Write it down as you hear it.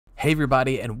Hey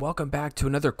everybody, and welcome back to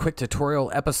another quick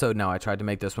tutorial episode. Now I tried to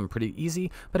make this one pretty easy,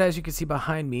 but as you can see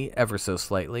behind me ever so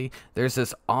slightly, there's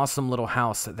this awesome little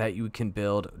house that you can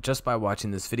build just by watching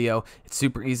this video. It's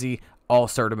super easy, all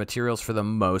starter materials for the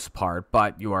most part,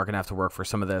 but you are going to have to work for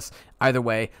some of this. Either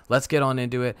way, let's get on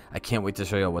into it. I can't wait to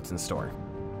show you what's in store.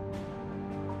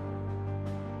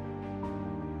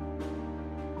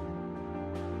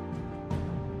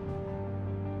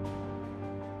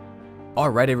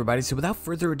 Alright everybody, so without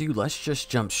further ado, let's just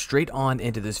jump straight on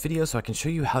into this video so I can show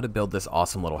you how to build this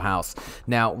awesome little house.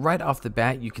 Now, right off the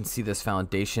bat, you can see this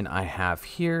foundation I have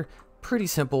here. Pretty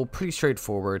simple, pretty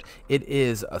straightforward. It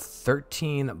is a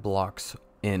 13 blocks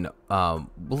in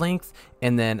length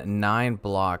and then 9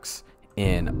 blocks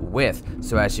in width.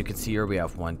 So as you can see here, we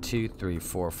have 1, 2, 3,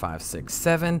 4, 5, 6,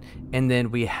 7, and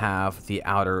then we have the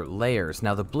outer layers.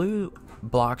 Now the blue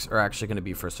blocks are actually going to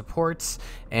be for supports,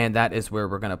 and that is where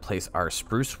we're going to place our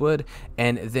spruce wood,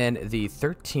 and then the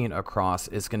 13 across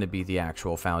is going to be the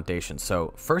actual foundation.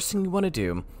 So first thing you want to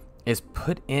do is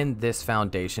put in this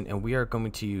foundation, and we are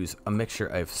going to use a mixture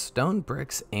of stone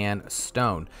bricks and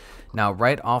stone. Now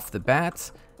right off the bat,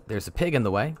 there's a pig in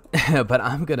the way, but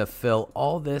I'm going to fill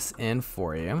all this in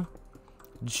for you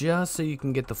just so you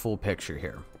can get the full picture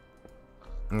here.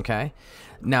 Okay,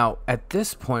 now at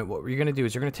this point what you're going to do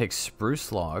is you're going to take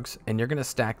spruce logs and you're going to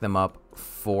stack them up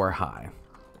 4 high,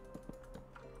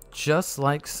 just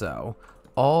like so,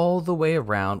 all the way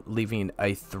around, leaving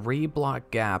a 3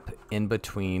 block gap in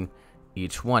between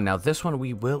each one. Now this one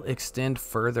we will extend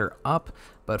further up,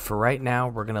 but for right now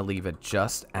we're going to leave it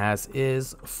just as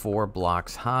is, 4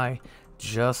 blocks high,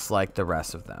 just like the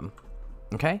rest of them.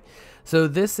 Okay, so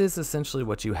this is essentially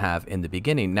what you have in the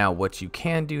beginning. Now what you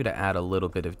can do to add a little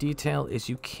bit of detail is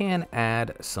you can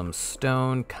add some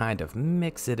stone, kind of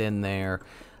mix it in there,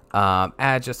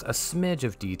 add just a smidge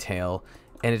of detail,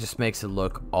 and it just makes it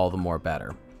look all the more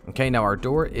better. Okay, now our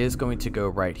door is going to go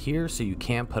right here, so you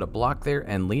can put a block there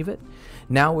and leave it.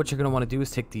 Now what you're going to want to do is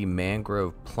take the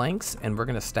mangrove planks and we're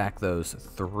going to stack those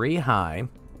 3 high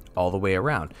all the way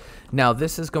around. Now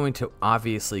this is going to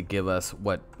obviously give us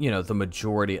what, the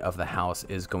majority of the house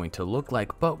is going to look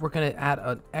like, but we're going to add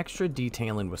an extra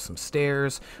detailing with some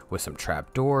stairs, with some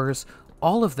trap doors,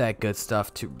 all of that good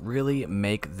stuff to really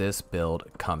make this build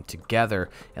come together.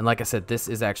 And like I said, this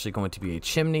is actually going to be a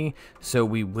chimney, so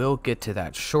we will get to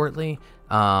that shortly.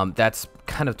 That's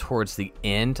kind of towards the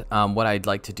end. What I'd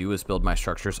like to do is build my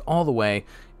structures all the way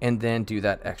and then do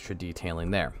that extra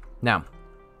detailing there. Now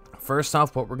first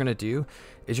off, what we're going to do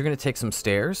is you're going to take some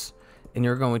stairs and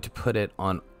you're going to put it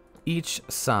on each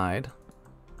side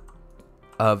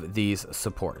of these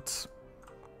supports.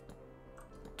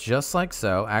 Just like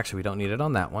so. Actually, we don't need it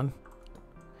on that one.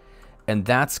 And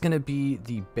that's going to be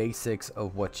the basics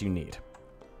of what you need.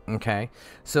 Okay,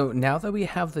 so now that we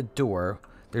have the door,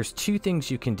 there's 2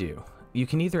 things you can do. You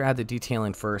can either add the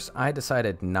detailing first. I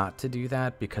decided not to do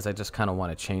that because I just kind of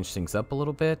want to change things up a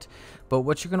little bit. But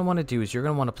what you're going to want to do is you're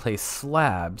going to want to place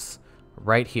slabs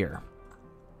right here.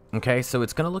 Okay, so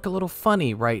it's going to look a little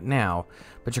funny right now,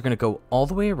 but you're going to go all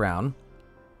the way around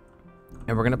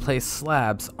and we're going to place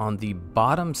slabs on the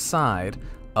bottom side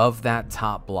of that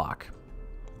top block.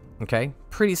 Okay,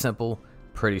 pretty simple.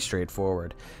 Pretty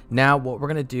straightforward. Now what we're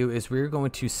going to do is we're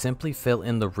going to simply fill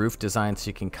in the roof design so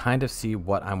you can kind of see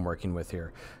what I'm working with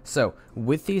here. So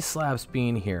with these slabs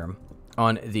being here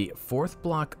on the 4th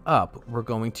block up, we're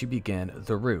going to begin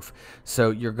the roof.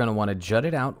 So you're going to want to jut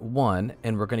it out 1,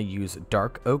 and we're going to use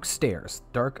dark oak stairs.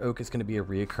 Dark oak is going to be a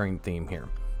reoccurring theme here.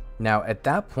 Now at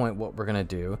that point what we're going to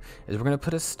do is we're going to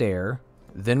put a stair,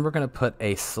 then we're going to put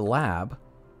a slab,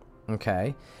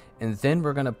 okay, and then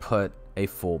we're going to put a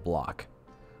full block.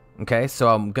 Okay, so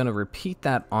I'm going to repeat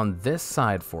that on this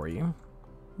side for you,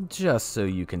 just so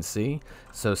you can see.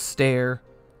 So stair,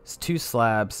 2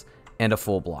 slabs, and a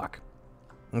full block.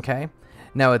 Okay,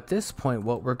 now at this point,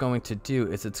 what we're going to do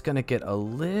is it's going to get a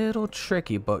little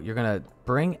tricky, but you're going to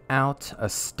bring out a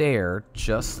stair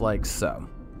just like so.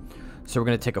 So we're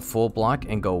going to take a full block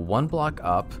and go 1 block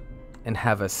up and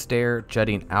have a stair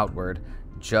jutting outward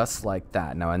just like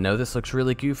that. Now I know this looks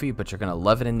really goofy, but you're going to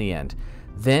love it in the end.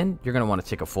 Then you're going to want to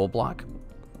take a full block,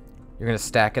 you're going to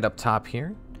stack it up top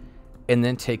here, and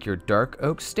then take your dark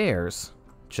oak stairs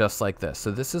just like this.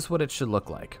 So this is what it should look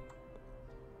like.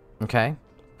 Okay,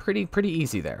 pretty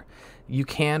easy there. You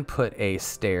can put a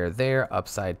stair there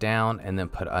upside down and then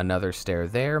put another stair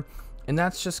there, and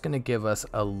that's just going to give us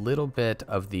a little bit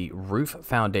of the roof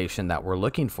foundation that we're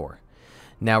looking for.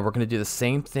 Now we're going to do the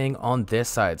same thing on this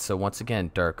side. So once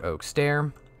again, dark oak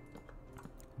stair,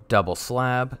 double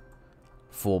slab,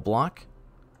 full block,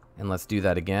 and let's do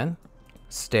that again.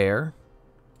 Stair,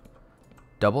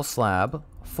 double slab,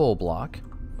 full block.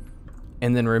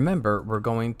 And then remember, we're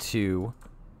going to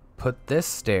put this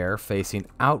stair facing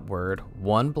outward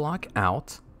 1 block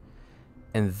out.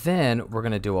 And then we're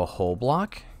going to do a whole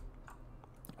block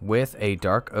with a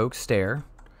dark oak stair,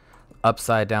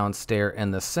 upside down stair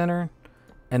in the center,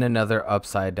 and another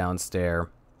upside down stair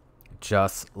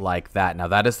just like that. Now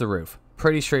that is the roof.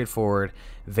 Pretty straightforward,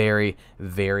 very,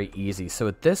 very easy. So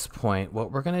at this point,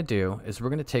 what we're going to do is we're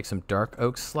going to take some dark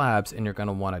oak slabs and you're going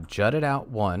to want to jut it out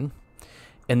 1,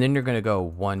 and then you're going to go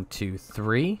 1, 2,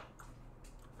 3.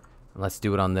 Let's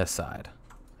do it on this side.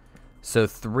 So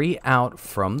 3 out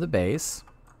from the base,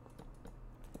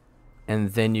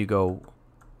 and then you go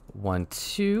 1,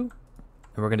 2,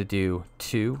 and we're going to do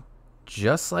 2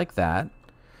 just like that.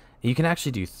 You can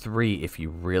actually do 3 if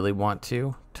you really want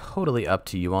to. Totally up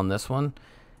to you on this one.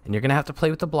 And you're going to have to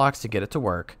play with the blocks to get it to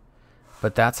work.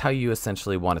 But that's how you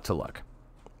essentially want it to look.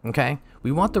 Okay?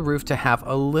 We want the roof to have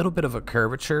a little bit of a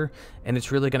curvature, and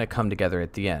it's really going to come together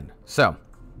at the end. So,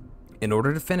 in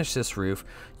order to finish this roof,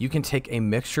 you can take a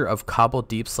mixture of cobbled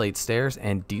deep slate stairs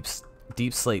and deep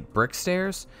slate brick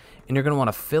stairs, and you're going to want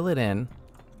to fill it in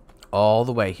all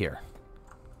the way here.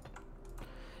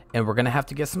 And we're going to have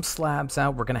to get some slabs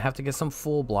out. We're going to have to get some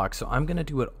full blocks. So I'm going to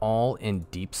do it all in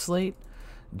deep slate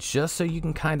just so you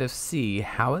can kind of see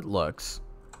how it looks.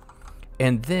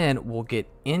 And then we'll get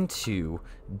into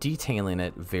detailing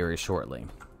it very shortly.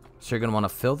 So you're going to want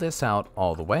to fill this out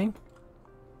all the way,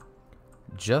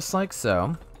 just like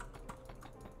so.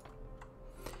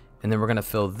 And then we're going to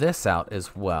fill this out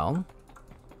as well.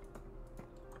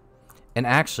 And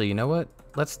actually, you know what?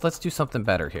 Let's do something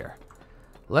better here.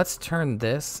 Let's turn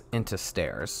this into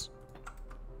stairs,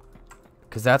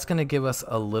 because that's going to give us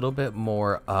a little bit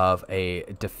more of a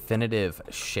definitive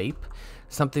shape,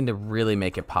 something to really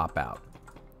make it pop out.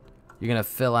 You're going to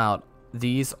fill out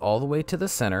these all the way to the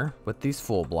center with these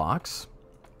full blocks,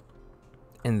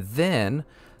 and then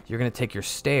you're going to take your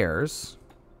stairs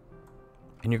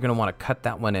and you're going to want to cut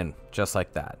that one in just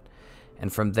like that.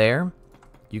 And from there,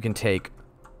 you can take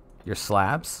your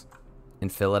slabs and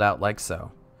fill it out like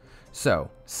so.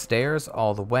 So, stairs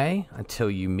all the way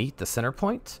until you meet the center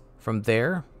point. From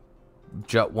there,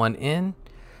 jut one in,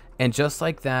 and just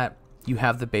like that, you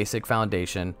have the basic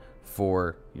foundation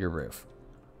for your roof.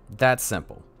 That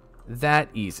simple, that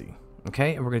easy.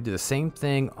 Okay, and we're going to do the same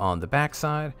thing on the back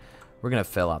side. We're going to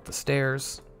fill out the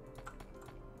stairs.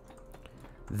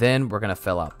 Then we're going to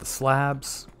fill out the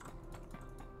slabs.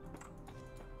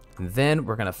 And then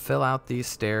we're going to fill out these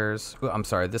stairs. Oh, I'm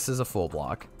sorry, this is a full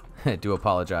block. I do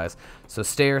apologize. So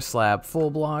stair, slab, full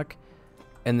block,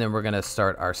 and then we're going to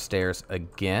start our stairs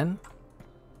again.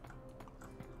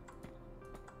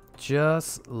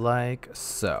 Just like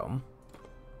so.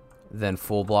 Then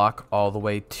full block all the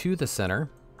way to the center.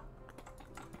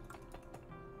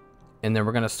 And then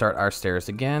we're going to start our stairs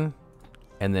again,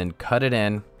 and then cut it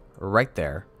in right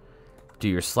there. Do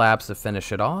your slabs to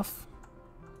finish it off.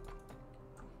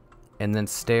 And then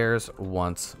stairs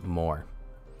once more.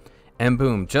 And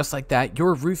boom, just like that,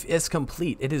 your roof is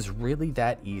complete. It is really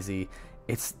that easy.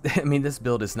 I mean, this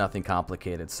build is nothing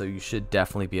complicated, so you should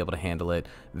definitely be able to handle it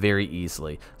very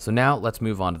easily. So now let's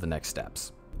move on to the next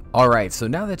steps. All right, so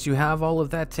now that you have all of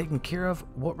that taken care of,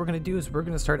 what we're going to do is we're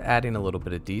going to start adding a little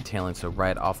bit of detailing. So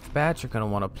right off the bat, you're going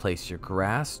to want to place your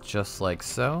grass just like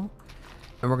so.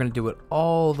 And we're going to do it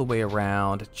all the way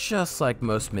around, just like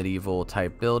most medieval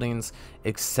type buildings,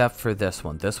 except for this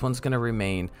one. This one's going to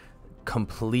remain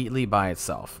completely by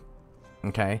itself.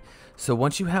 Okay, so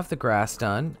once you have the grass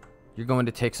done, you're going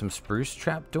to take some spruce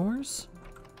trapdoors.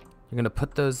 You're going to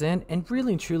put those in, and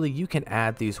really and truly you can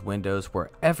add these windows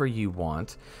wherever you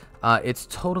want. It's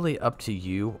totally up to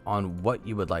you on what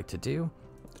you would like to do.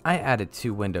 I added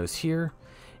 2 windows here,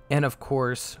 and of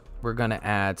course we're going to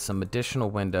add some additional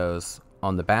windows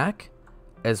on the back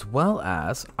as well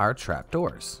as our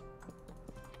trapdoors.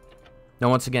 Now,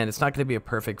 once again, it's not going to be a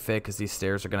perfect fit because these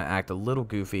stairs are going to act a little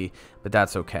goofy, but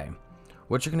that's okay.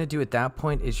 What you're going to do at that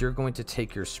point is you're going to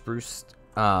take your spruce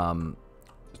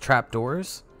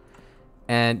trapdoors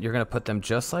and you're going to put them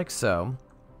just like so.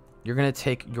 You're going to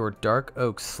take your dark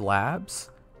oak slabs,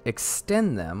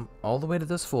 extend them all the way to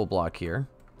this full block here.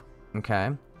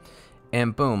 Okay.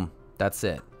 And boom, that's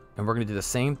it. And we're going to do the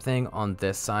same thing on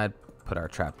this side. Put our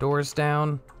trapdoors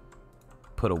down,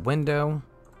 put a window,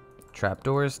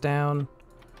 trapdoors down,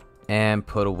 and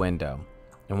put a window.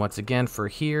 And once again, for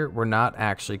here, we're not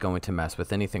actually going to mess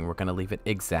with anything. We're going to leave it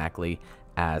exactly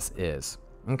as is.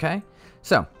 Okay,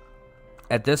 so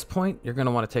at this point, you're going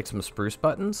to want to take some spruce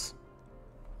buttons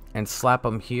and slap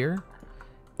them here,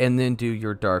 and then do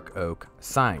your dark oak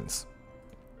signs.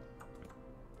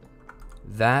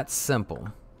 That's simple.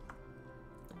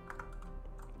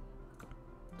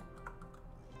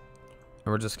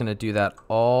 And we're just going to do that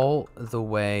all the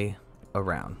way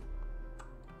around.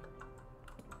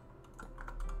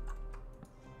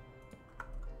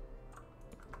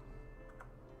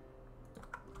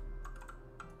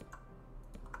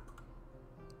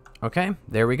 Okay,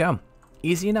 there we go.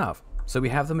 Easy enough. So we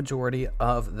have the majority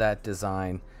of that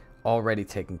design already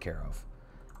taken care of.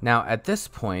 Now at this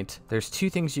point, there's two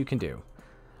things you can do.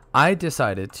 I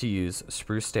decided to use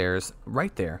spruce stairs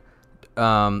right there,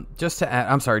 just to add,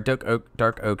 I'm sorry, dark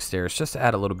oak stairs, just to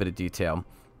add a little bit of detail.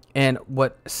 And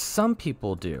what some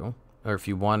people do, or if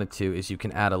you wanted to, is you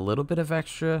can add a little bit of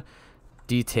extra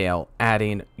detail,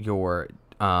 adding your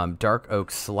dark oak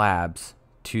slabs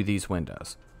to these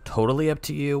windows. Totally up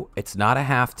to you. It's not a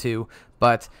have to,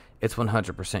 but it's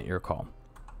 100% your call.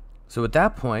 So at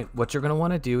that point, what you're going to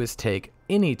want to do is take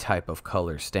any type of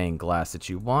color stained glass that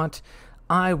you want.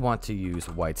 I want to use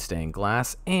white stained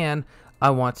glass, and I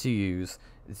want to use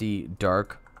the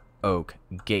dark oak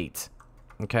gate.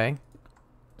 Okay,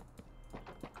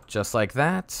 just like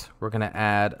that. We're going to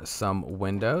add some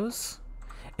windows,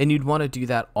 and you'd want to do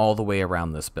that all the way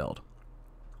around this build.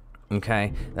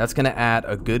 Okay, that's going to add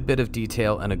a good bit of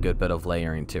detail and a good bit of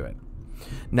layering to it.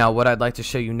 Now what I'd like to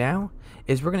show you now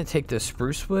is we're going to take this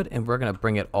spruce wood and we're going to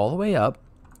bring it all the way up,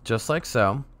 just like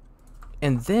so.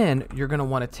 And then you're going to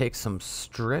want to take some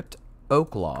stripped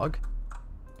oak log,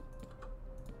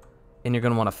 and you're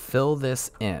going to want to fill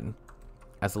this in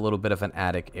as a little bit of an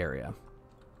attic area.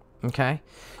 Okay,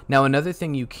 now another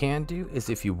thing you can do is,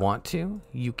 if you want to,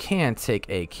 you can take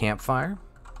a campfire.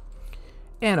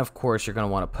 And of course, you're going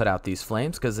to want to put out these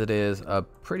flames because it is a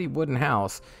pretty wooden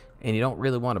house and you don't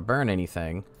really want to burn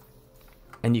anything.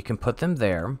 And you can put them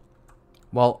there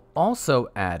while also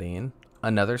adding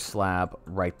another slab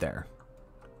right there.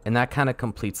 And that kind of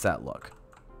completes that look.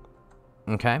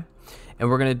 Okay. And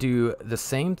we're going to do the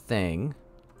same thing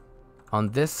on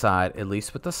this side, at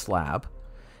least with the slab.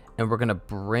 And we're going to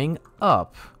bring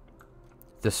up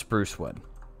the spruce wood.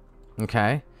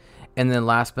 Okay. And then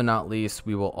last but not least,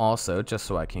 we will also, just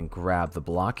so I can grab the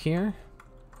block here,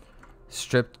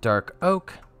 stripped dark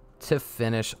oak to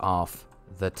finish off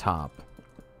the top.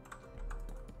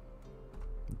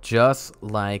 Just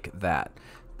like that.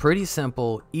 Pretty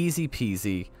simple, easy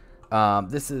peasy.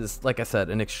 This is, like I said,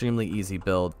 an extremely easy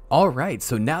build. All right,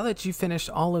 so now that you finished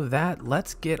all of that,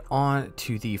 let's get on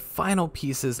to the final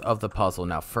pieces of the puzzle.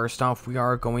 Now, first off, we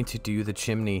are going to do the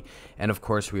chimney, and of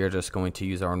course, we are just going to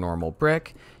use our normal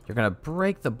brick. You're going to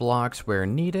break the blocks where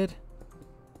needed,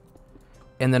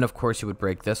 and then of course, you would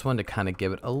break this one to kind of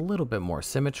give it a little bit more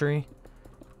symmetry,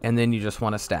 and then you just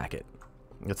want to stack it.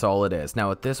 That's all it is.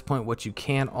 Now, at this point, what you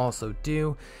can also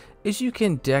do is you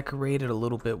can decorate it a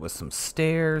little bit with some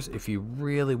stairs if you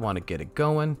really want to get it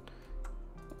going,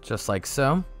 just like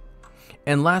so.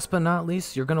 And last but not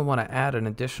least, you're going to want to add an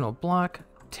additional block.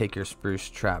 Take your spruce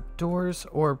trapdoors,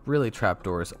 or really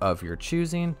trapdoors of your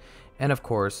choosing, and of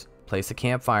course, place a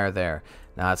campfire there.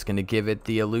 Now it's going to give it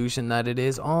the illusion that it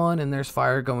is on and there's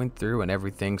fire going through and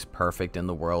everything's perfect in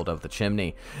the world of the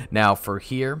chimney. Now for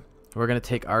here, we're going to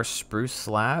take our spruce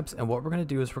slabs, and what we're going to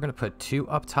do is we're going to put two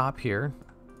up top here.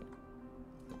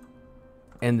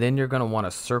 And then you're going to want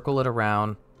to circle it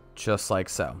around just like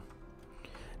so.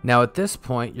 Now at this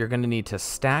point, you're going to need to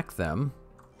stack them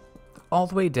all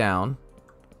the way down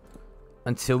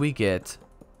until we get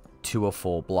to a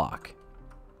full block.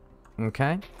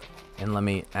 Okay, and let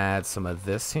me add some of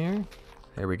this here.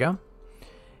 There we go.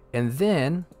 And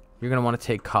then you're going to want to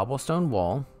take cobblestone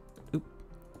wall,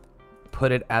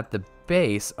 put it at the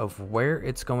base of where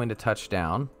it's going to touch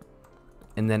down,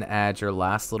 and then add your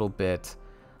last little bit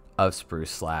of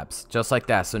spruce slabs, just like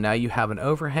that. So now you have an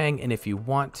overhang, and if you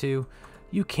want to,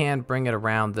 you can bring it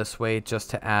around this way just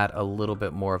to add a little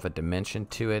bit more of a dimension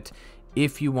to it.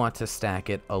 If you want to stack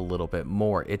it a little bit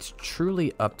more, it's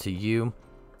truly up to you.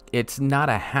 It's not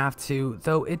a have to,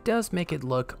 though it does make it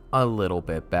look a little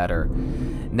bit better.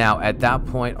 Now at that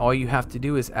point, all you have to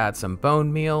do is add some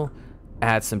bone meal,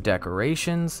 add some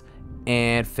decorations,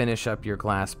 and finish up your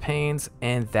glass panes,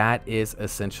 and that is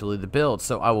essentially the build.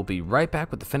 So I will be right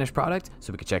back with the finished product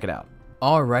so we can check it out.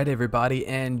 All right, everybody,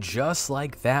 and just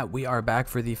like that, we are back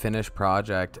for the finished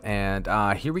project, and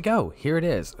here we go. Here it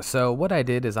is. So what I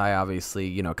did is I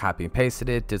obviously, copy and pasted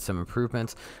it, did some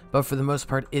improvements, but for the most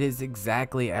part, it is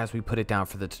exactly as we put it down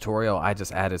for the tutorial. I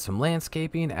just added some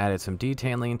landscaping, added some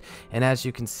detailing, and as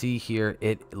you can see here,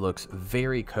 it looks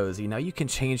very cozy. Now you can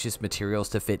change these materials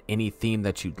to fit any theme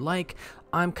that you'd like.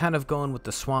 I'm kind of going with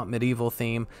the swamp medieval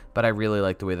theme, but I really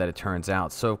like the way that it turns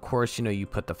out. So of course, you know, you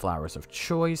put the flowers of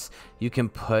choice. You can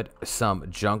put some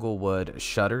jungle wood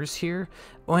shutters here,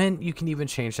 and you can even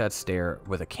change that stair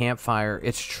with a campfire.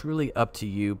 It's truly up to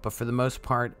you, but for the most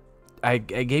part, I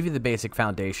gave you the basic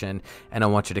foundation, and I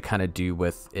want you to kind of do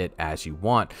with it as you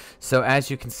want. So as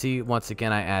you can see, once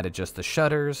again, I added just the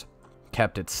shutters,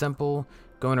 kept it simple.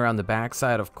 Going around the back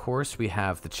side, of course, we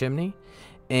have the chimney.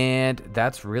 And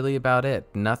that's really about it.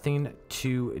 Nothing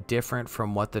too different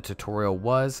from what the tutorial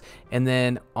was. And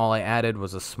then all I added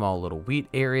was a small little wheat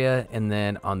area, and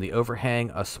then on the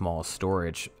overhang, a small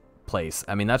storage place.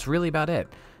 I mean, that's really about it.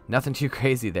 Nothing too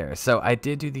crazy there. So I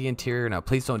did do the interior. Now,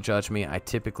 please don't judge me. I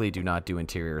typically do not do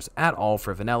interiors at all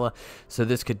for vanilla, so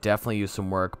this could definitely use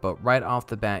some work. But right off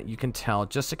the bat, you can tell,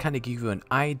 just to kind of give you an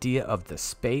idea of the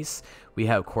space, we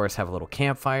have, of course, have a little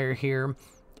campfire here.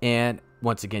 And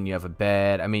once again, you have a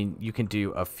bed. I mean, you can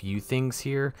do a few things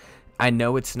here. I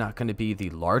know it's not going to be the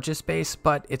largest base,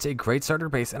 but it's a great starter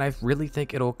base, and I really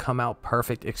think it'll come out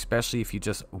perfect, especially if you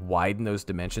just widen those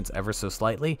dimensions ever so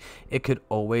slightly. It could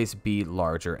always be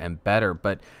larger and better.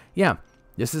 But yeah,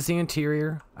 this is the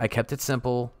interior. I kept it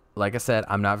simple. Like I said,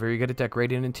 I'm not very good at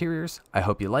decorating interiors. I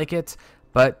hope you like it,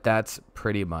 but that's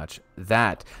pretty much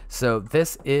that. So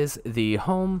this is the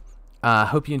home.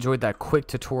 Hope you enjoyed that quick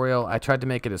tutorial. I tried to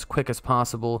make it as quick as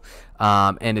possible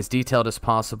and as detailed as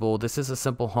possible. This is a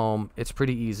simple home. It's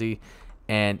pretty easy.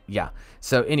 And yeah,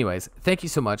 so anyways, thank you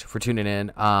so much for tuning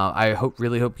in. I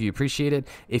really hope you appreciate it.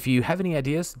 If you have any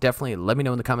ideas, definitely let me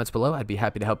know in the comments below. I'd be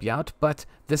happy to help you out. But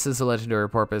this is the Legendary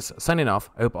Porpoise signing off.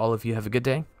 I hope all of you have a good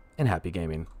day and happy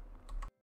gaming.